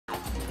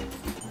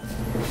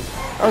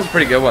That was a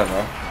pretty good one,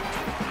 though.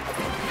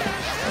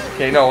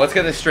 Okay, no, let's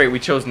get this straight. We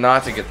chose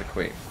not to get the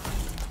queen.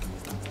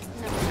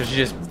 Because she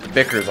just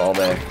bickers all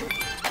day.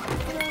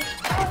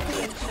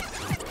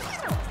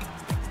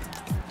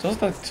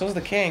 So's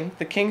the king.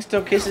 The king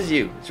still kisses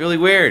you. It's really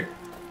weird.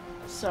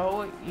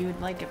 So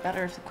you'd like it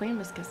better if the queen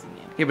was kissing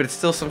you. Yeah, but it's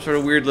still some sort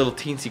of weird little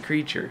teensy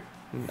creature.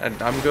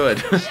 I'm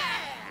good.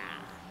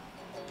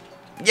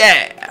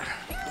 Yeah!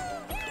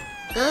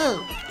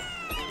 Ooh.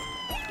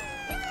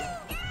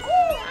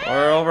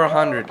 We're over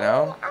 100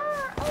 now.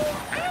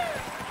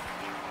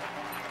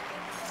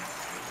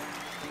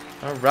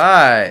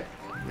 Alright.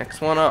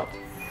 Next one up.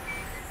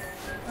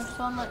 This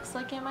one looks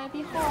like it might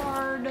be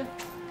hard.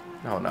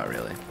 No, not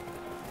really.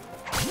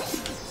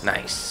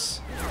 Nice.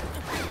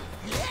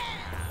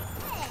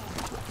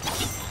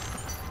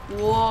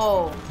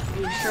 Whoa.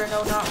 You sure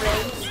no, not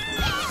Ray?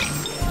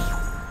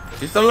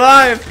 She's still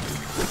alive!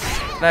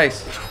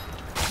 Nice.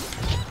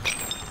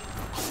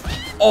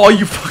 Oh,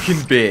 you fucking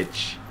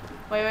bitch.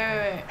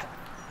 Wait.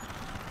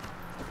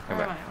 Come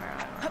Where back. am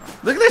I?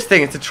 Look at this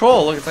thing. It's a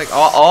troll. Look, it's like,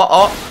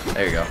 oh.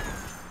 There you go.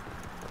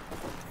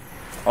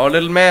 Oh,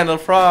 little man, little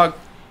frog.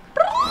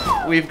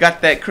 We've got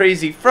that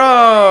crazy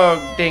frog.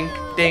 Dink,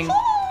 ding.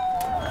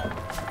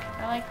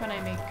 I like when I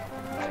make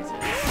noises.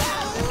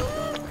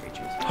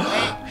 Creatures.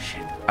 Wait.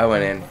 Shit. I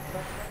went in.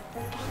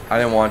 I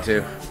didn't want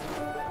to.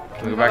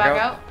 Can we go back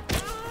out?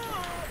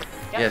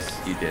 Yep. Yes,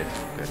 you did.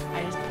 Good.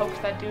 I just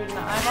poked that dude in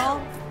the eyeball.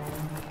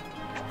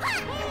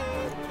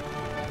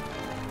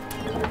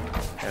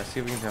 Yeah, let's see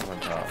if we can jump on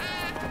top.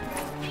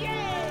 I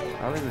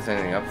don't think there's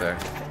anything up there.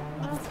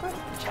 Well, it's worth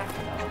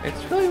checking out.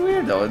 It's really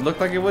weird though. It looked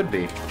like it would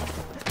be.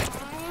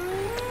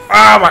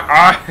 Ah, my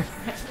eye!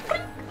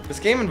 This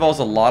game involves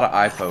a lot of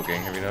eye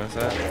poking. Have you noticed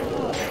that?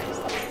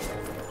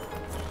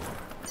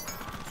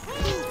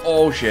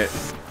 Oh shit!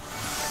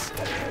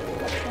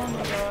 Oh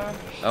my gosh.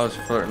 I was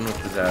flirting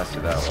with disaster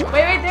that one.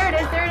 Wait, there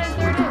it is.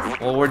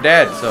 Well, we're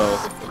dead, so.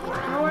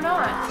 No, we're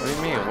not. What do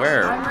you mean?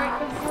 Where? I'm right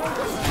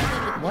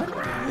beside What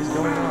is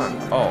going on?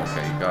 Oh,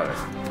 okay, you got it.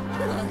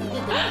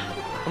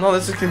 Well, no,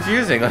 this is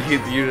confusing. Like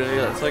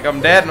it's like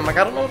I'm dead, and I'm like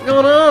I don't know what's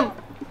going on.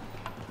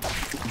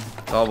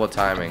 It's all about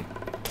timing.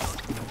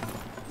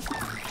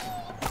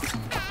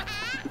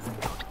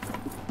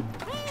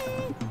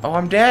 Oh,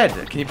 I'm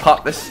dead. Can you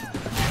pop this?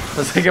 I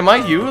was like, am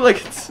I you?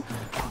 Like it's.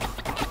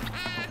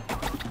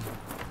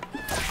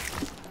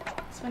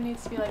 This one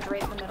needs to be like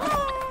right in the middle.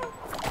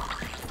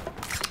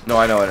 No,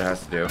 I know what it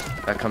has to do.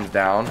 That comes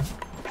down.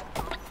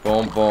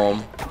 Boom,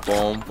 boom,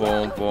 boom,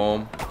 boom,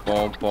 boom,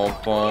 boom, boom,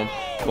 boom,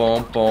 boom,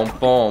 boom,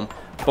 boom,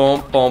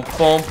 boom, boom,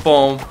 boom,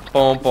 boom,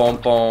 boom, boom,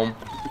 boom.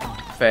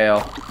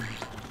 Fail.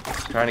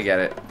 Trying to get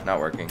it. Not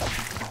working.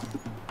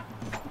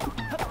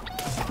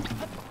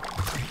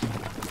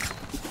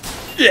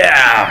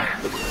 Yeah.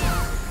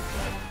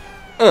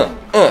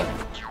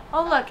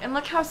 Oh look, and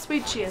look how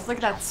sweet she is. Look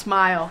at that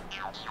smile.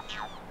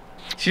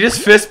 She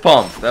just fist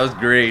pumped. That was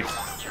great.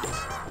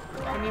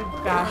 When you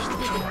bash the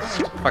queen.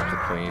 Fuck the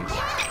queen.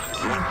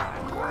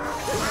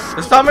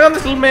 Just stop me on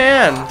this little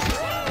man.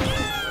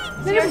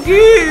 He's our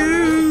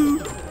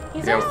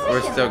Yeah, we're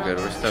second still one. good.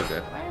 We're still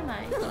good. Where am I?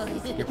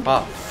 You're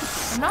popped.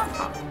 I'm not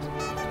popped.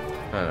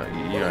 No,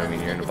 you know what I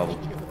mean. You're in a bubble.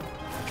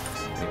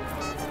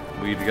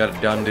 We got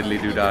a done diddly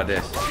doo dah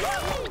this.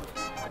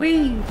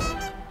 Whee!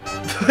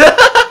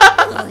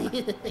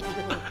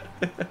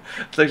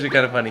 It's actually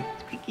kind of funny.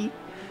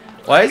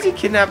 Why is he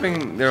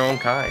kidnapping their own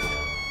kind?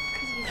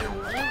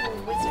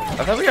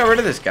 I thought we got rid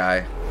of this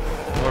guy.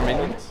 More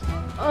minions?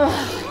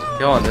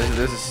 Go on, there's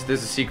a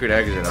secret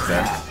exit up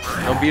there.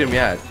 Don't beat him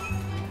yet.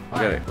 We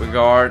got it. We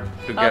guard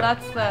to Oh, get.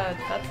 that's the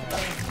thing.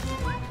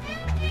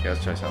 Okay,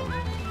 let's try something. How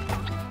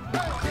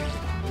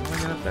do I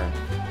get up there?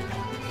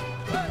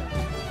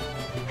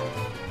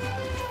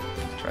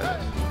 Let's try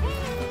this.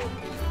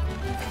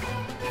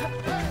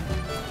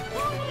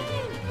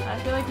 I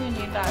feel like we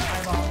need that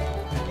eyeball.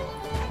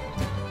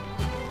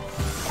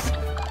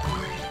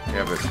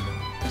 Yeah, but.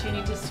 Do you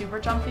need to super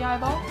jump the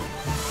eyeball?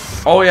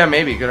 Oh yeah,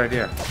 maybe. Good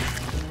idea.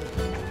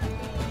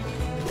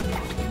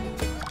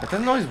 It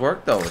doesn't always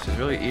work though, which is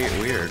really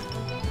weird.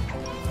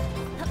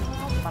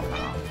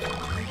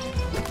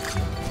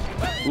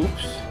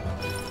 Oops.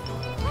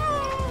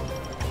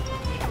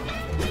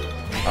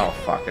 Oh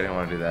fuck, I didn't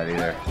want to do that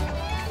either.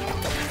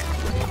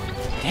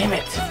 Damn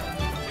it!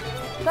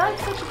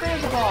 That's such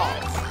great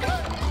balls.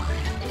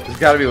 There's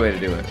gotta be a way to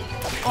do it.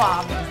 Well,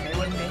 obviously, it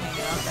wouldn't be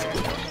hanging out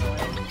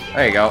there.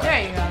 There you go.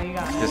 There you go, you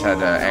got it. Just had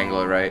to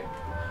angle it right.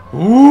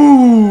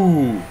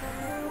 Ooh!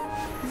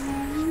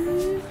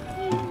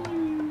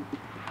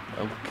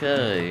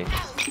 Okay.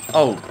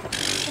 Oh.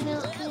 Can you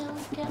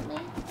get me?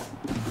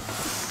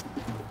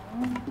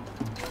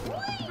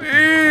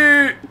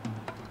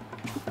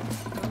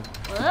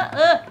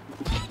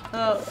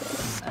 Oh.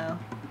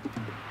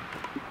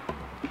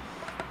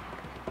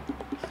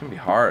 It's gonna be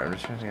hard. I'm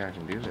just trying to think how I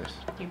can do this.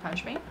 Can you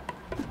punch me?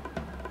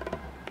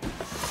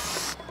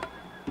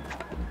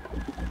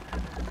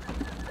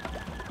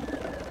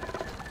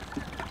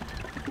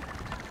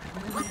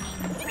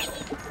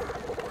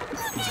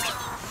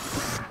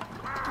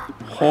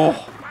 Oh.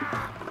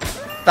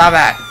 Stop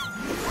that.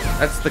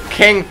 That's the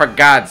king, for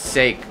God's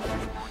sake.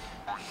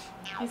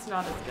 He's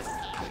not as good as the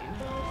queen.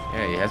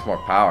 Yeah, he has more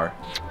power.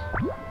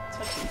 That's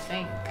what you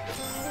think.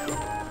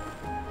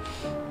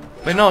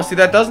 But no, see,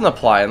 that doesn't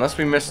apply unless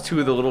we miss 2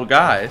 of the little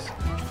guys.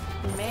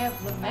 We may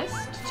have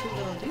missed 2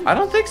 little dudes. I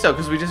don't think so,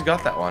 because we just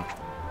got that one.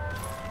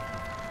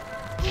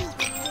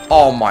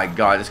 Oh my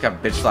god, I just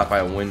got bitch slapped by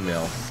a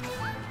windmill.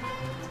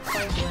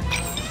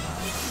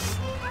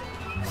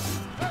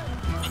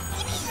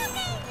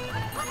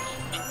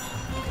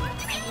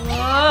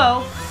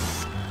 Whoa!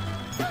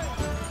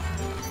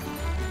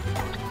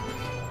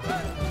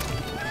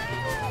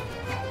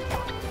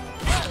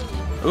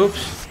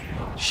 Oops.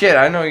 Shit,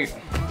 I know you.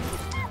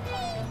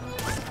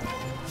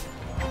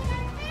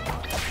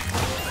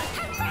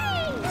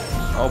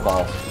 Oh,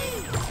 balls.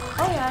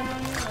 Oh yeah, I know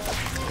you.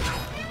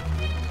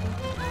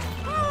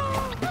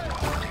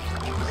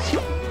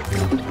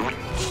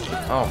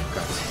 Oh,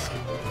 God.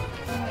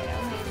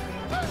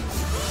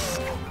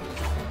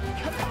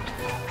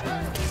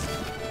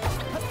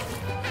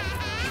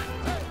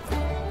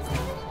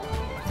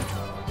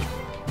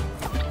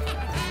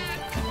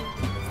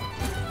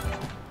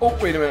 Oh,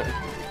 wait a minute.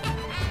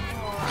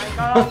 Oh, I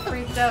got all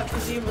freaked out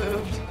because you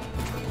moved.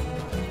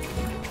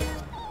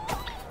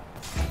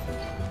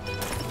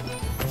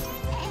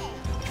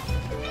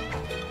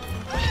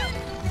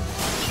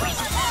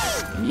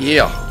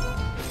 Yeah.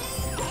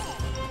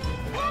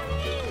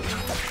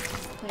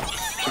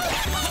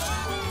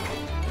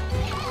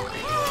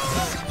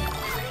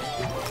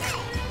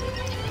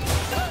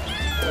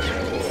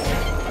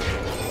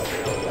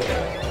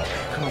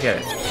 Come get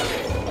it.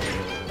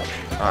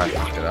 Oh, I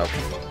fucked it up.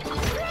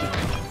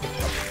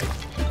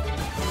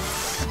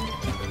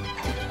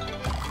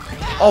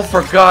 Oh,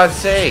 for God's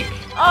sake!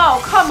 Oh,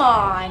 come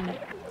on!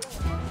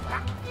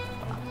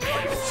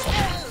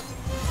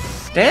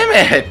 Damn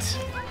it!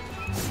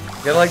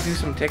 You gotta like do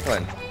some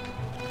tickling.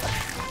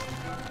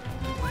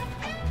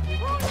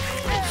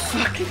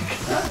 Fucking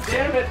God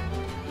damn it!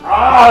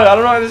 Ah, I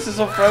don't know why this is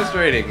so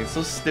frustrating. It's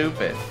so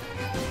stupid.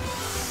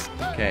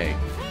 Okay.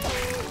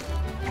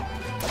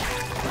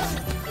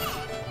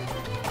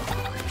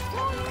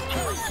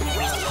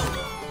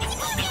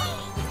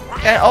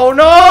 And, oh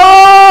no!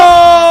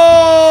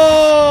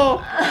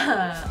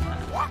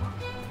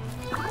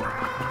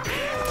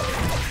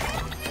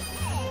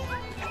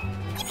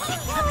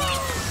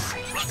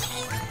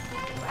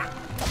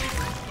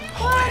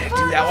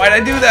 Why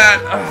did I do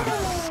that?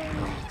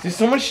 Ugh. There's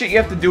so much shit you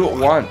have to do at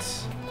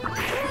once.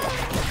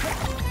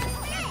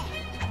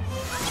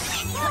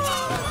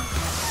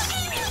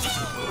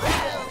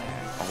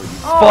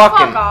 Oh, you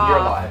fucking! You're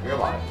alive. You're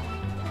alive.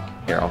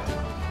 Here, I'll.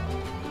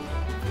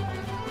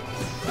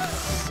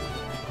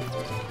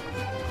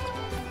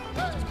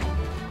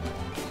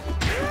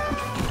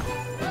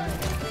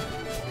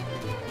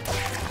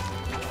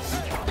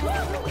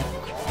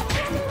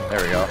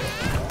 There we go.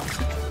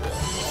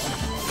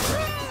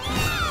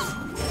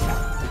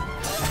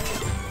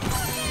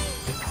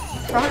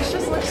 Frogs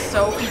just look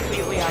so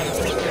completely out of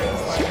place.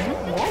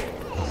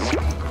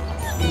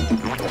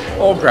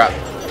 Oh crap.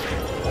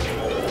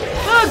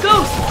 Ah,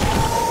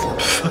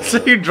 ghost! So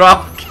you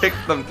drop kick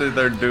them to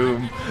their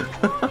doom.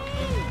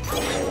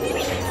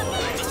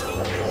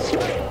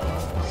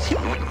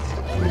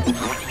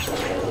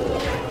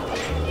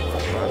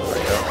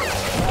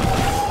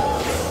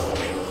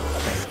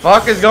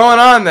 Fuck is going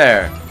on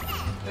there?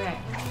 Okay.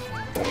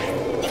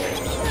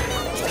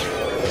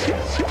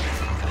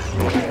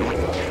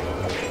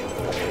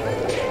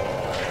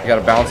 You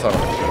gotta bounce on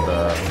them.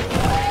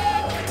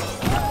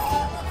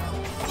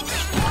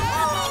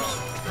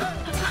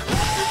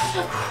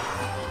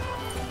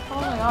 Oh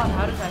my god,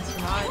 how did I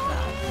survive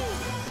that?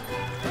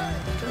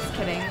 Just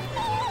kidding.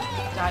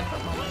 Died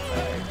but moments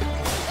later.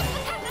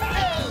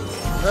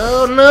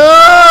 Oh no!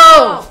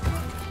 Oh.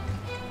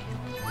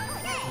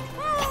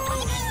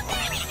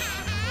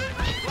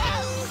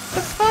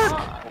 The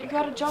fuck? You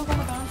gotta jump on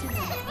the bouncy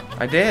thing.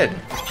 I did.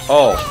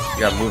 Oh,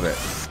 you gotta move it.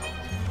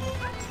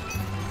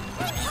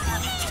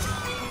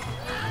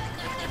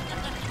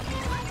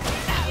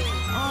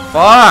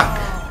 Fuck!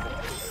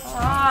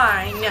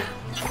 Fine.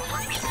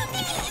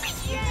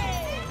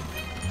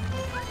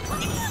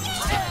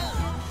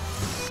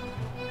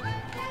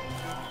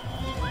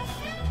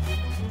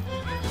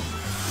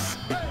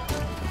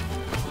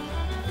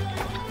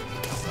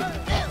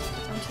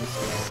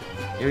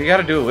 You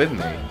gotta do it with me.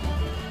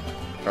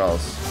 Or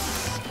else.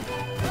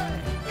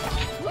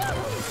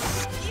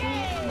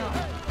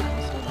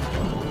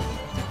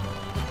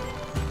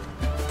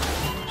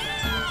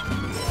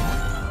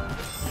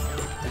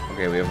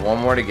 Okay, we have one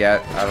more to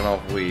get. I don't know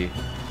if we...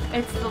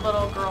 It's the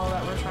little girl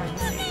that we're trying to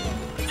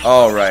save.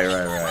 Oh, right.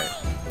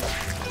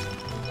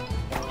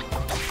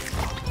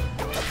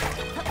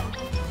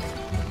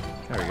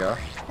 There we go.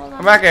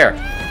 Come back here.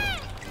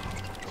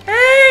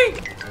 Hey!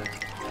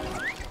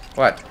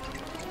 What?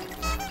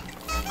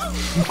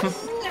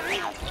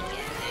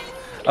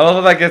 I love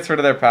how that gets rid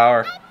of their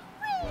power.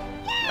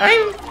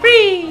 I'm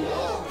free!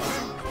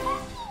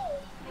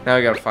 Now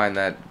we gotta find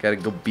that. Gotta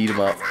go beat him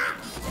up.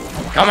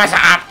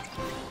 Come-a-sap!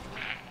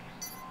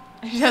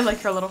 She had like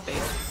her little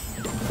face.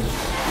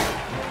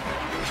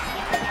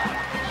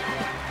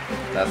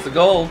 That's the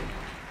gold.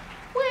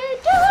 We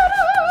did it!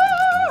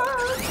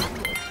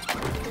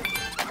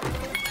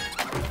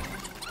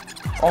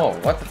 Oh,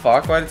 what the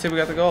fuck? Why did it say we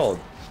got the gold?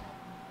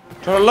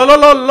 La la la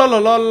la la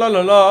la la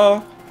la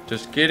la.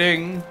 Just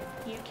kidding.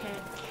 You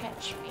can't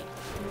catch me.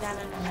 Na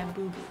na na na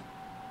boo boo.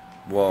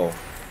 Whoa.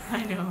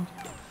 I know.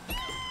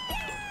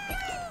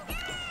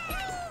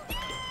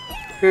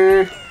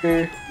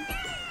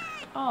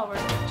 Oh,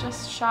 we're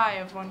just shy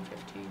of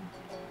 115.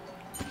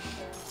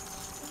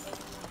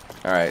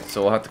 Alright,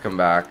 so we'll have to come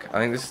back. I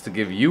think this is to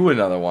give you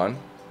another one.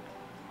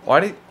 Why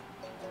did...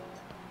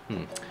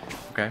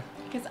 Okay.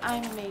 Because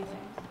I'm amazing.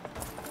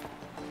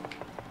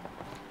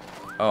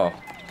 Oh.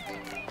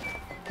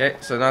 Okay,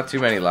 so not too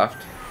many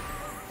left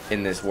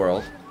in this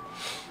world.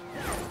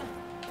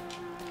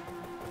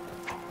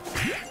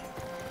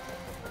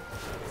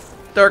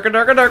 Dark,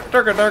 dark, dark,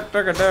 dark, dark,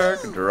 dark,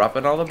 dark.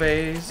 Dropping all the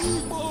bass.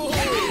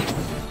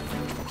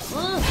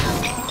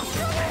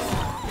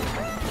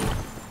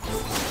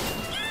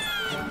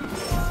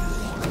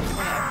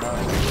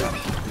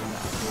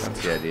 That's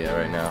the idea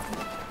right now.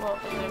 Well,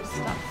 there's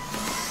stuff.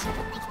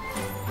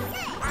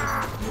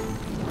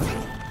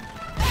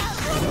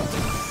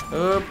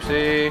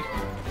 Oopsie.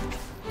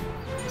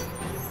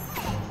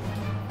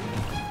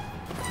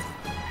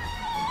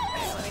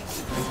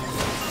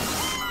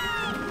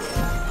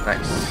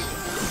 Nice.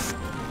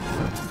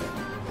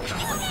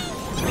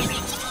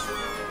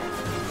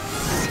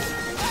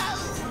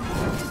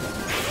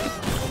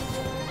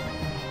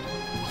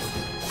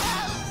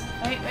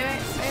 Wait,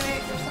 there's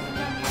something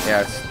down here.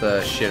 Yeah, it's the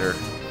shitter.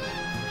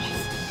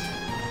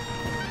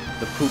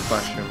 The poop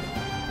mushroom.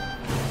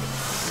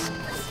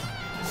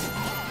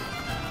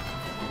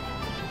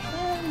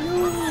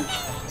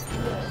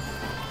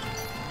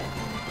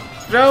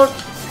 Don't!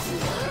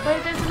 Wait,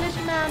 there's a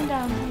little man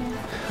down here.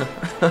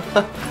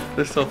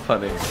 They're so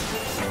funny.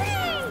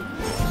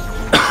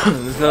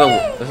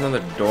 there's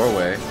another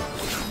doorway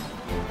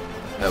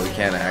that we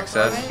can't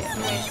access.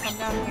 Wait, come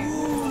down here.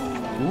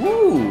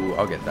 Ooh,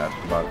 I'll get that.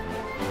 Come on.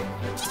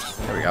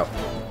 There we go.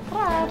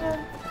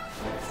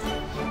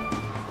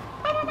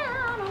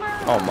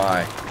 Oh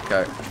my.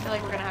 Okay. I feel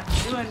like we're gonna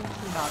have to do it.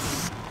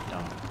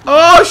 Don't.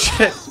 Oh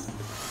shit!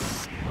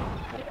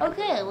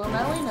 Okay, well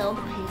now we know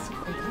the pace of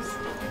things.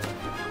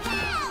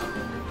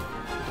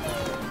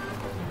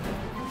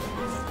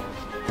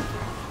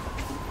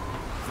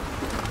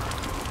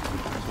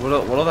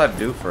 What'll that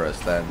do for us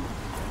then?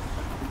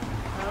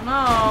 I don't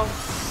know.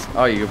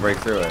 Oh, you can break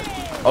through it.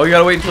 Oh, you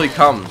gotta wait until he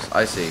comes.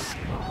 I see.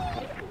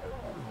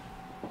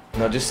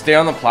 No, just stay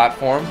on the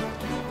platform.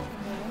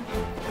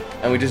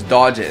 And we just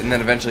dodge it, and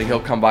then eventually he'll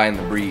come by in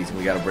the breeze, and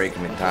we gotta break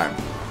him in time.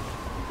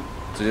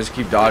 So just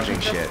keep dodging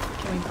shit.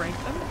 Can we break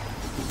them?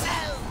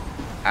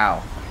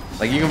 Ow.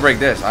 Like, you can break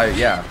this.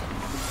 Yeah.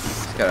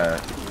 Just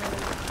gotta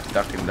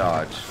duck and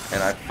dodge.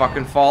 And I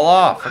fucking fall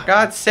off. For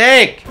God's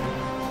sake!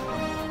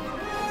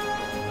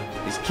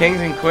 These kings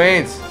and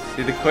queens.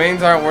 See, the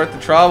queens aren't worth the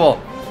trouble.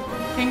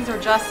 Kings are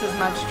just as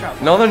much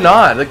trouble. No, they're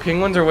not. The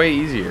king ones are way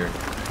easier.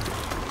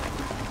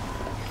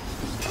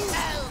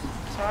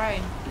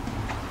 Sorry.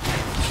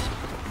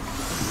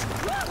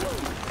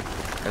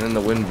 And then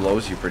the wind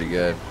blows you pretty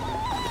good.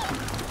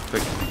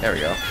 Quick. There we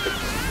go.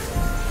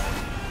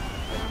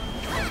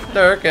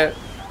 Dirk it.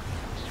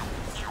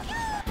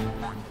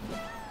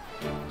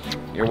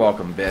 You're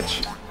welcome,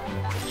 bitch.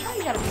 Why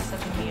you gotta be such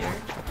a hater?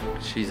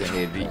 She's a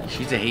hater.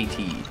 She's a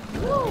hatee.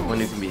 One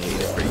who can be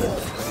hated pretty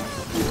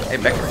easily. Hey,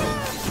 Becker.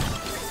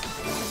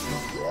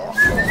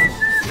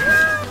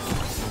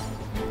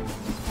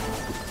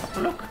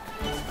 Look.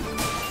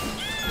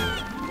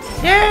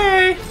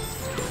 Yay!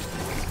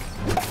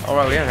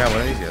 Alright, we haven't had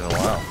one of these yet in a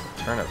while.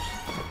 Turnips.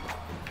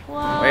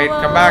 Whoa, Wait,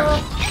 come back.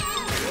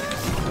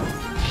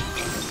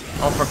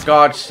 Oh, for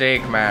God's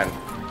sake, man.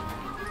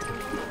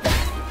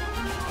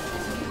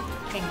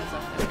 King was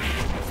up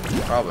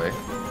there. Probably.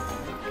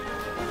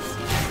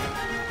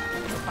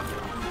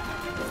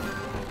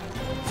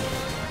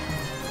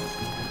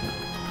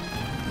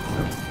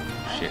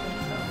 Shit.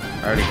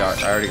 I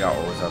already got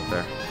what was up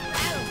there.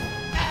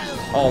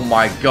 Oh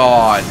my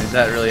God, did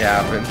that really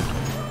happen?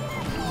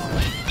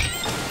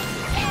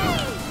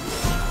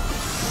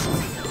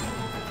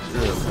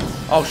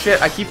 Oh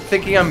shit, I keep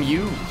thinking I'm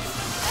you.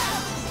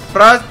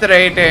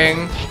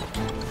 Frustrating.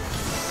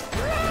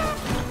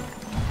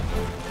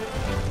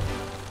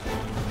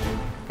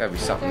 Gotta be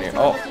something here.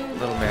 Oh,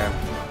 little man.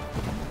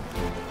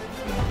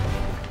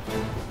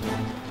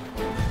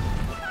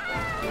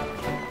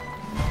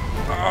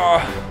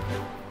 Oh.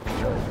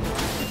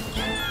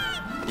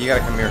 You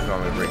gotta come here if you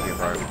want me to break you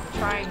apart.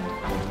 Trying.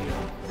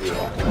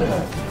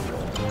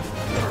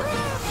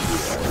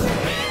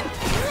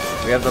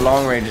 We have the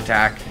long range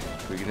attack.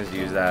 We can just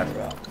use that.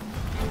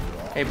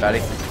 Hey,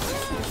 buddy.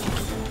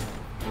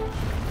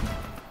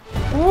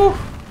 Woo!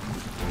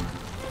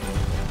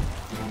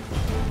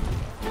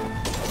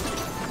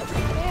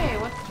 Hey,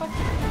 what the fuck are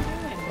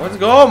you doing? Let's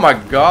go! Oh my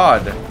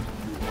God! I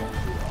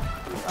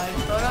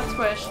thought that's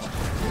what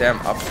damn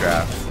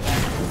updraft.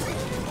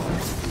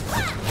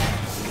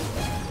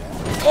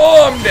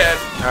 Oh, I'm dead.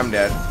 I'm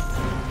dead.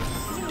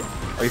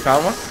 Oh, you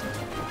found one?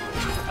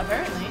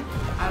 Apparently.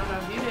 I don't know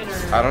if you did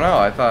or... I don't know.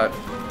 I thought...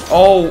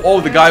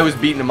 Oh, the guy was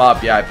beating him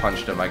up. Yeah, I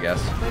punched him, I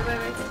guess. Wait,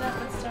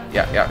 step.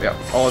 Yeah.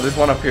 Oh, there's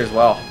one up here as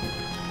well.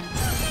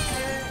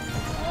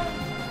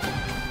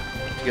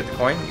 Did you get the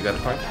coin? You got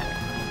the coin?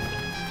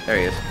 There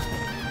he is.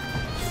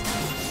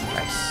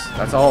 Nice.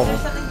 That's all of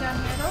Is them. there something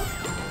down here, though?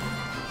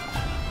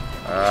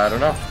 I don't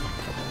know.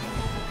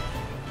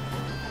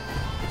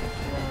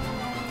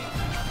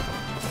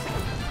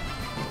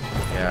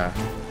 Yeah.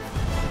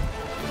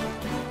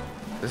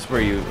 This is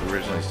where you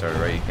originally started,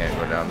 right? You can't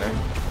go down there.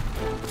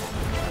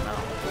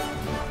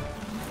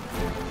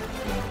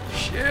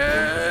 Shit!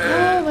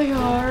 Oh my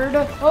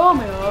god. Oh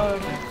my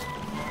god.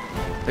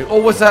 Like,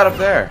 oh, what's that up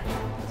there?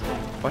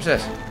 Watch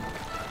this.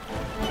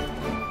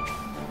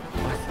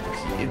 What?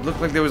 It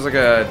looked like there was like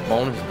a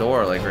bonus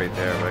door, like right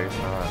there, but it's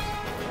not.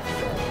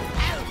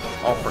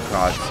 Oh, for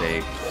God's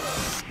sake.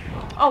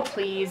 Oh,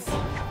 please.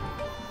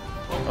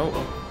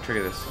 Oh,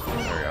 trigger this.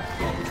 There we go.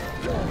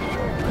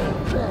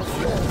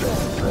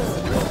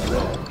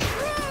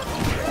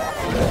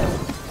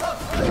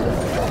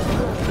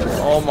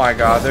 Oh my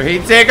God, they're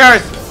heat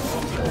seekers!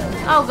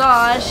 Oh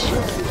gosh.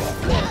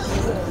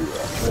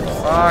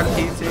 Fuck,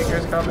 heat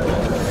seekers coming.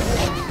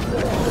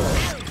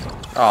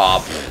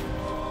 Oh,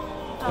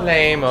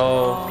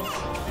 lame-o.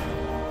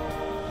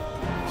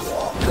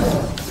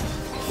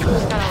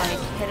 Just gotta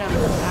like hit him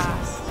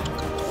fast.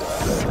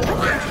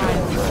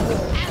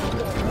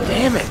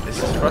 Damn it, this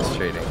is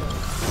frustrating.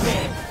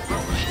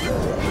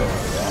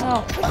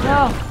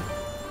 No.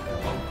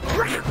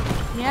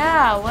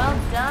 Yeah, well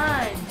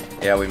done.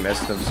 Yeah, we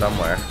missed them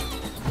somewhere.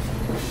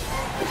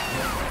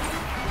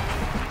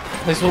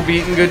 At least we'll be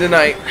eating good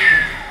tonight.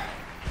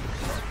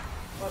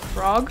 What,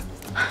 frog?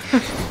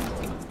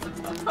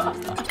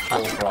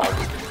 Full frog.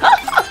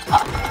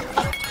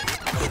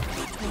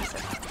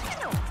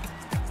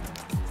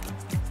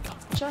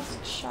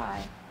 Just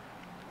shy.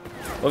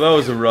 Well, that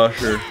was a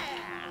rusher.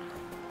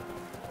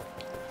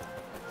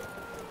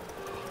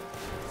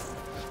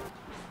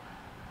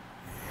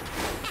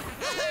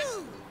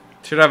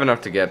 Should have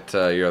enough to get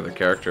your other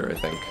character, I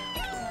think.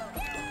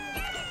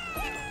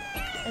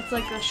 It's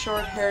like the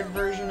short-haired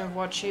version of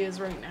what she is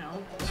right now.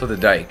 So the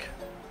Dyke.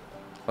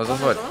 Was this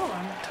what? there's another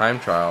one. Time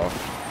trial.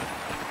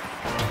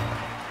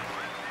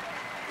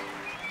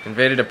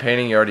 Invaded a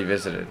painting you already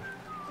visited.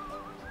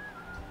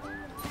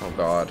 Oh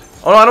God.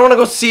 Oh no, I don't want to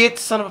go see it,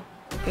 son of a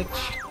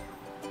bitch.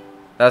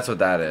 That's what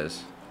that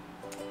is.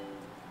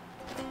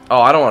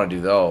 Oh, I don't want to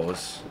do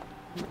those.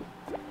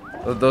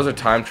 Those are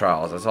time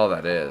trials. That's all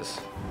that is.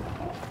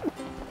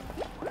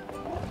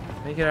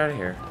 Let me get out of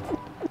here.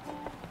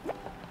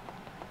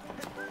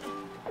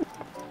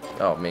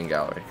 Oh, main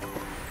gallery.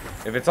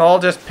 If it's all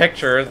just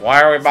pictures,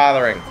 why are we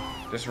bothering?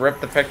 Just rip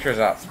the pictures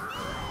up.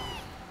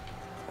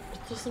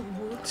 It doesn't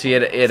work. See,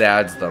 it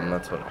adds them.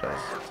 That's what it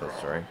does. So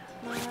sorry.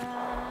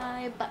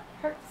 My butt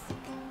hurts.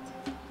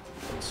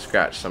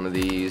 Scratch some of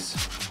these.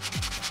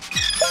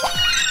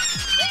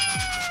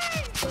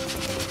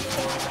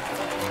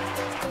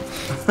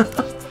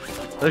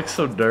 Looks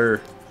so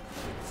dirt.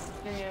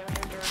 Yeah,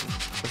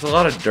 There's a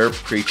lot of derp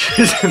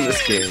creatures in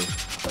this game.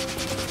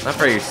 Not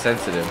very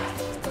sensitive.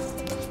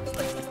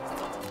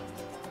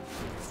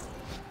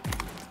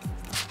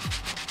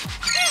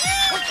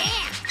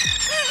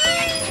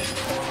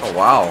 Oh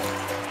wow.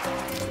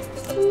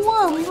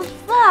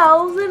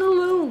 1,000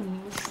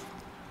 looms.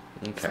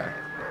 Okay.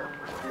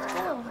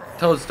 Oh.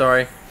 Toad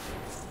Story.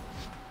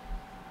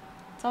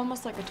 It's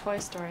almost like a Toy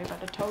Story,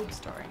 but a Toad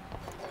Story.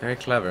 Very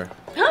clever.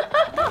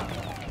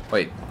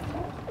 Wait.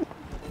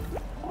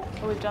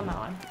 Oh, we've done that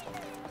one.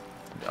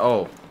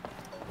 Oh.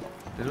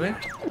 Did we?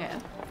 Yeah.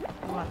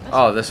 You want this?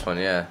 Oh, this one,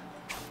 yeah.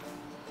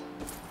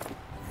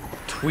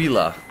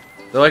 Twyla.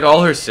 They're like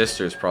all her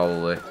sisters,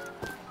 probably.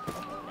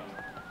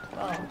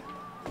 Oh.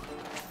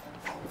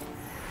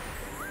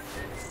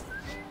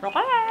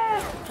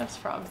 Those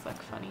frogs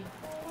look funny.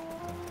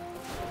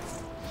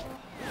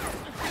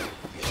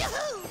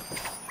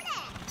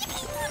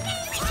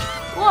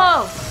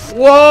 Whoa!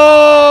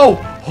 Whoa!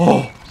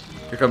 Oh,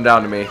 here, come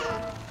down to me.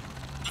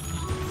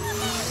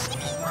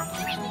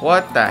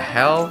 What the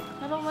hell?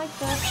 I don't like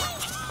this.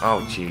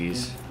 Oh,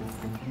 jeez.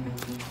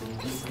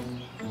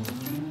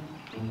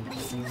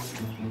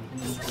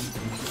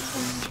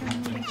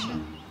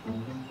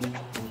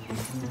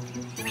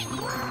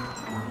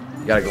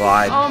 You gotta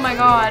glide. Oh my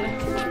god.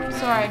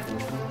 Sorry.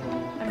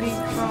 I'm being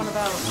thrown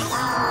about.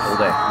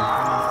 Hold it.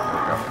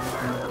 There we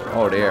go.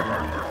 Oh dear.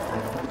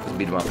 Let's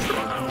beat him up.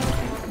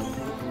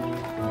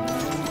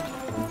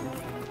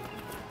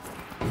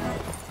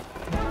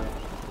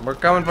 We're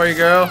coming for you,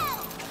 girl.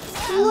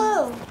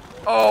 Whoa!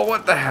 Oh,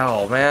 what the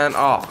hell, man?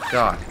 Oh,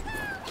 God.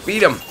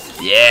 Beat him.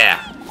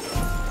 Yeah.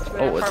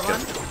 Oh, let's go.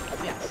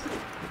 Yes.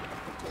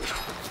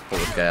 Pull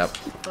this guy up.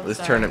 This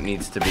turnip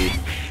needs to be...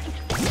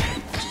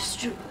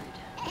 Destroyed.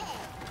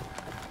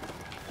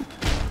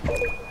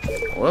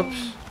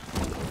 Whoops.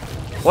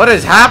 What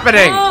is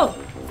happening? Oh!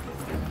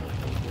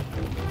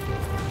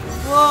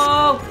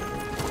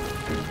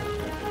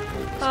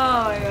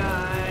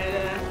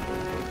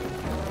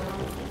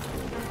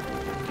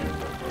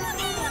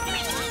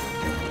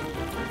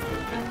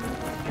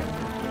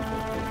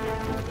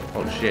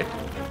 shit.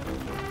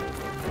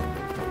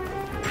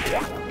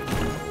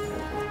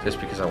 Just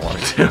because I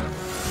wanted to.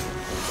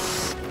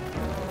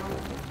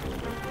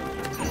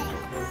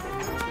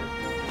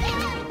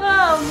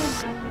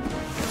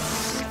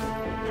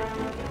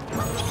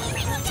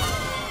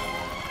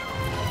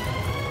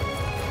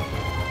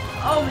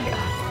 Oh my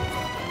god.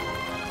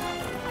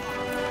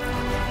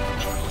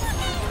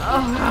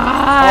 Oh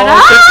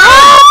god.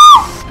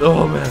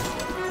 Oh man.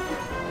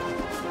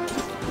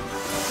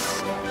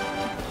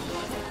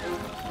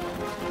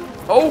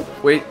 Oh,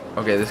 wait.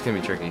 Okay, this can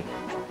be tricky. I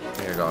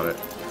think I got it.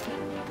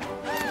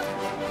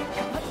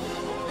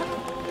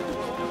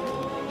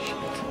 Shit.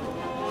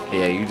 Okay,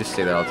 yeah, you just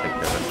stay there. I'll take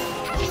care of it.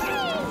 It's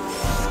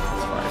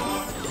fine.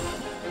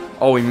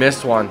 Oh, we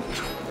missed one.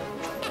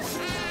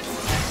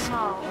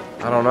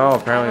 I don't know.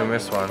 Apparently we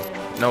missed one.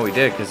 No, we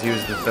did, because he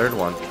was the third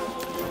one.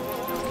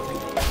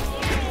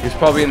 He was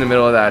probably in the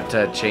middle of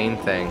that chain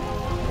thing.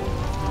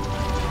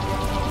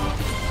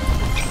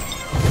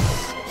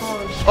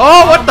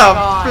 Oh, what the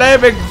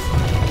flaming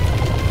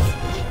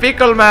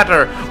fecal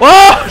matter?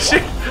 Whoa,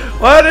 shit!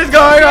 What is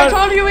going on? I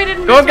told you we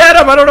didn't. Go get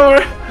him! I don't know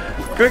where.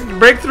 Quick,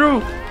 break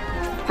through!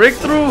 Break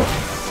through!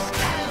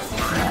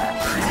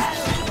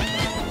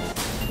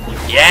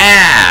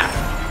 Yeah!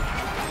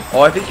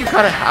 Oh, I think you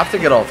kind of have to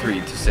get all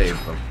three to save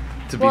them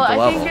to beat the level.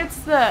 Well, I think it's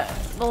the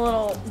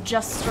little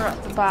gesture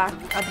at the back,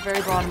 at the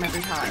very bottom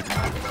every time.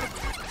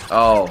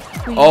 Oh.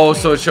 Please. Oh,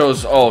 so it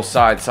shows,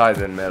 side,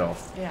 then middle.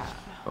 Yeah.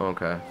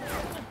 Okay.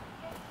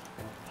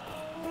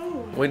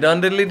 We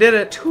done diddly did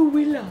it.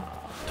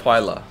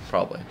 Twyla,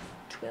 probably.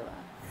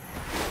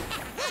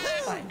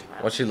 Fine,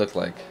 Twyla. What's she look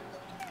like?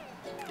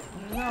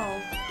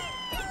 No.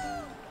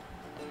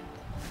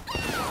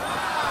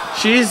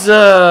 She's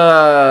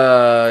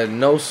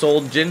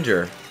no-soul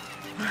ginger.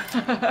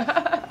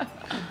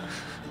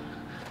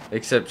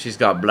 Except she's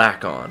got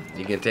black on.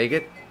 You can take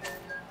it?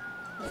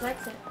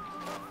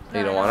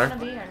 You don't want her?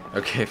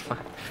 Okay, fine.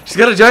 She's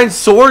got a giant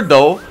sword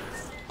though.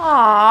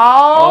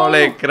 Aww.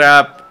 Holy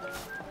crap.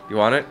 You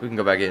want it? We can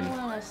go back in. I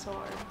want a sword.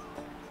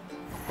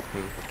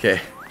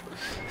 Okay.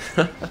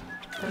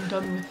 I'm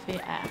done with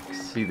the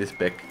axe. Be this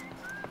big.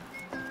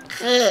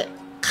 Got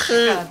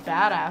a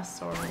badass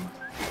sword.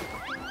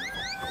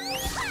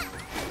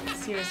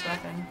 Serious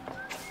weapon.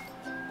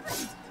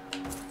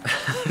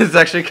 It's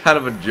actually kind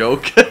of a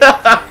joke.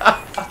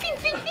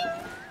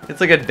 It's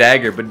like a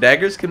dagger, but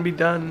daggers can be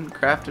done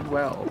crafted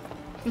well.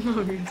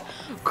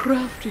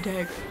 Crafty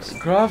daggers.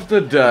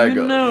 Crafted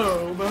dagger. You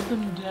know about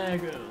them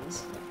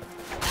daggers.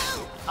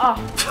 Oh. I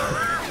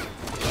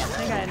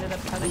think I ended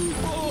up cutting you.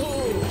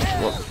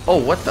 Oh,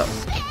 what the?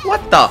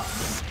 What the?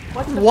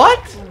 What?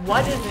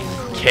 What is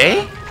it?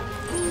 Okay.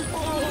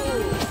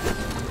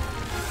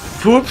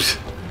 Poops.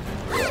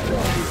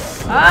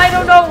 I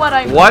don't know what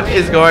I'm What doing.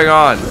 is going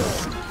on? All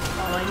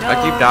I know. I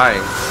keep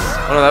dying.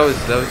 Oh no,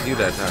 that was you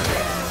that time.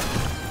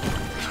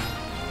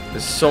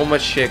 There's so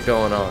much shit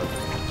going on.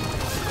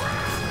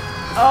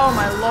 Oh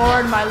my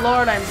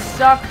lord, I'm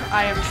stuck.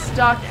 I am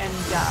stuck and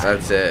die.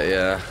 That's it,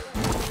 yeah.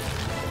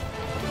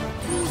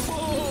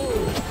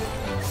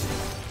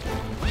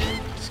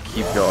 Just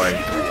keep going.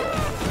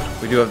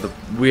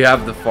 We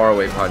have the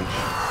faraway punch.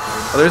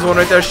 Oh, there's one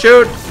right there.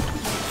 Shoot!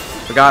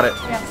 We got it.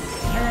 Yes,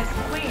 and it's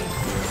clean.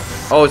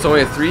 Oh, it's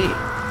only a 3.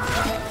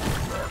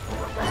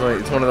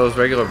 It's one of those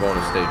regular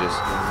bonus stages.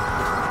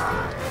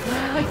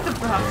 I like the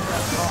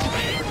progress ball.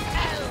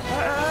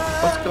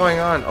 What's going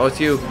on? Oh, it's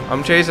you.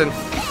 I'm chasing.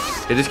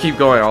 They just keep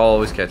going. I'll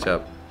always catch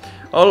up.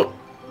 Oh,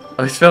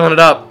 he's filling it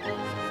up.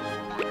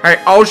 Hey,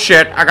 oh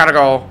shit, I gotta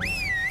go.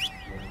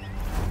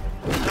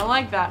 I don't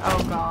like that.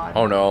 Oh god.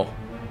 Oh no.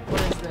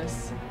 What is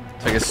this?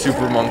 It's like a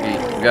super monkey.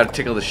 We gotta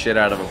tickle the shit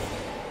out of him.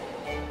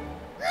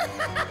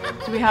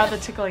 Do we have the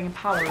tickling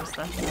powers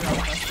then?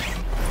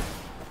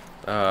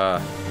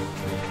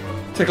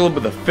 Tickle him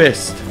with a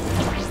fist.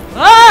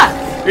 Ah!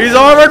 He's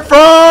armored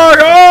frog!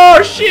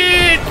 Oh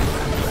shit!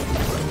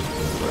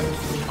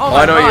 Oh,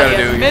 I know what you God, gotta he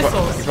do. has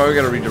missiles. You probably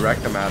gotta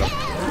redirect them at him.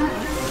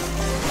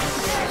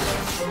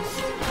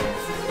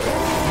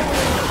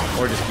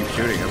 Or just keep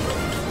shooting him.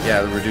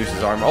 Yeah, reduce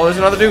his armor. Oh, there's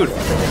another dude!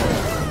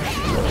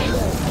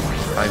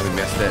 I think we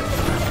missed it.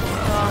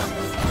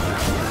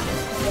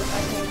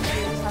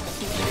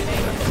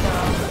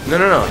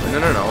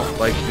 No.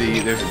 Like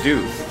there's a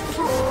dude.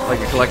 Like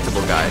a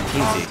collectible guy.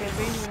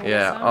 Teensy.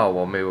 Yeah, oh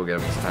well, maybe we'll get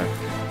him this time.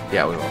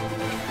 Yeah, we will.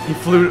 He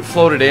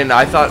floated in.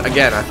 I thought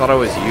I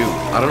was you.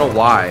 I don't know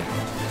why.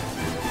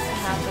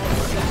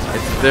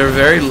 They're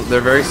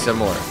very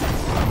similar.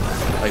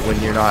 Like when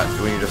you're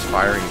just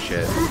firing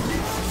shit.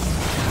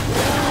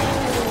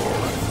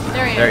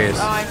 There he is.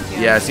 Oh, I see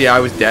him. Yeah, see, I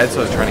was dead, so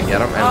I was trying to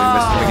get him, and we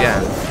missed him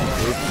again.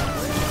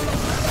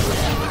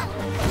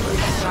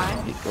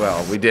 Oops.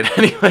 Well, we did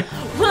anyway.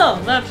 Well,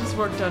 that just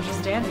worked out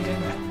just dandy,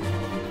 didn't it?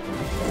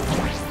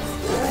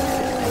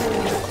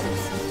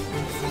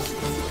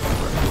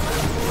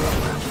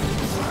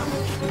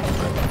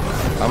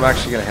 I'm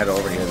actually gonna head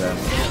over here then.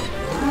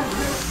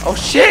 Oh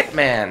shit,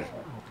 man!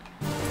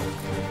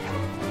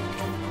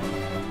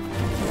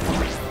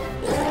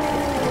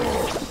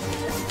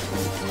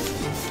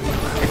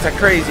 It's a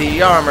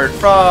crazy armored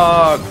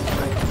frog.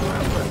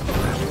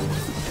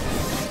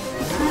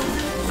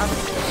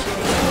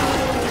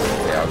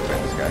 Yeah, I'll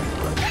fight this guy.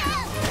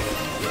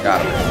 Got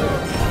him.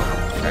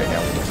 Alright,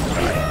 now we must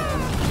try.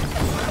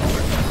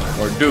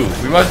 Or do.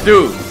 We must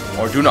do.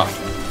 Or do not.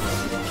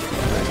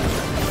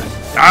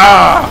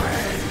 Ah!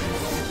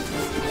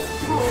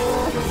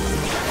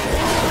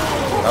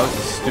 That was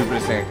the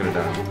stupidest thing I could have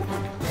done.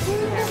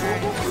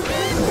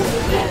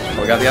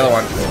 Oh, we got the other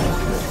one.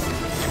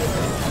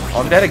 Oh,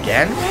 I'm dead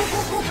again?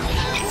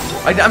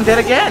 I'm dead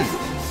again! I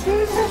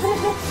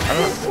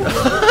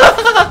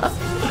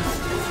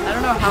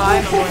don't know how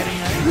I'm avoiding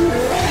it.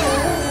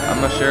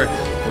 I'm not sure.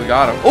 We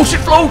got him. Oh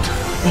shit, float!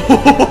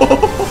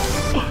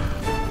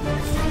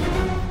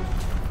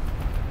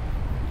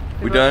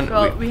 We done?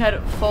 Well, we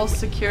had full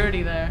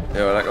security there.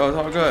 Yeah, we're like, oh, it's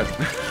all good.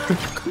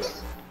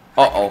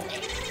 Uh-oh.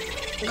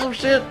 Oh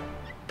shit.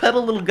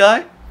 Pedal, little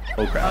guy.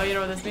 Oh crap. Oh, you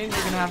know what this means?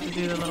 You're gonna have to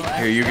do the little X.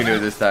 Here, you can do it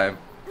this time.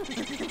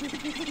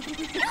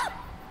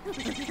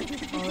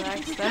 Oh,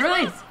 X, then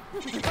release!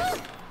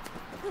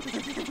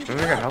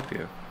 Maybe I can help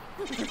you.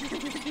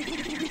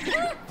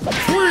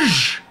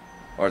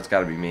 Or it's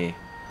gotta be me.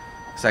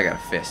 Because I got a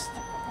fist.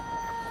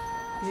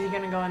 Is he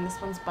gonna go in this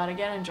one's butt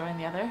again and join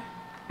the other?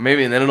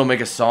 Maybe, and then it'll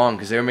make a song,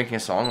 because they were making a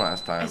song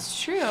last time.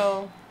 It's true.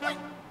 Oh,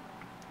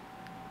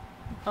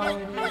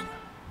 it is.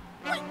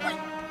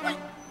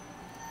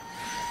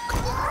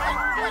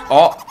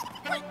 Oh!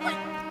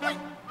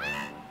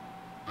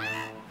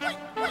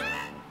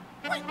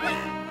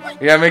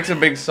 Yeah, it makes a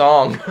big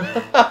song.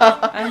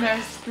 And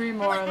there's 3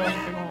 more of those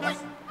big holes.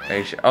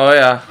 Oh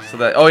yeah, so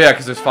that. Oh yeah,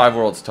 because there's 5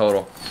 worlds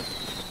total.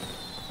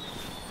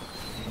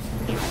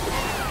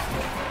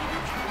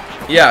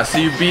 Yeah, so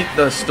you beat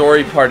the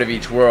story part of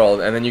each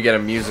world, and then you get a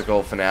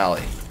musical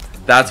finale.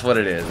 That's what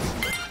it is.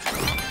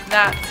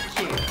 That's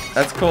cute.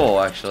 That's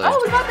cool, actually.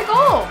 Oh, we got the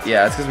gold!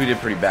 Yeah, it's because we did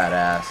pretty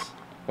badass.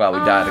 Well, we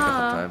died a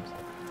couple times.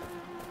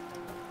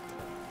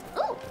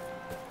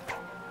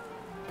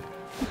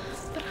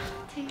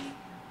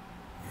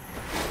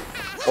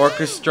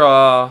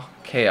 Orchestra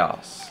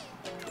chaos.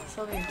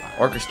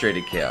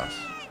 Orchestrated chaos.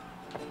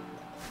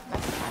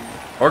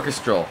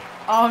 Orchestral.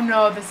 Oh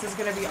no, this is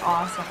gonna be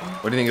awesome.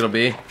 What do you think it'll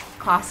be?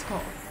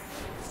 Classical.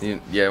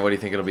 Yeah, what do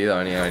you think it'll be though?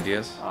 Any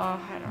ideas? I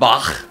don't know.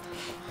 Bach.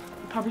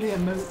 Probably a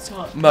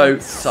Mozart.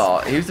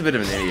 Mozart. He was a bit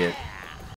of an idiot.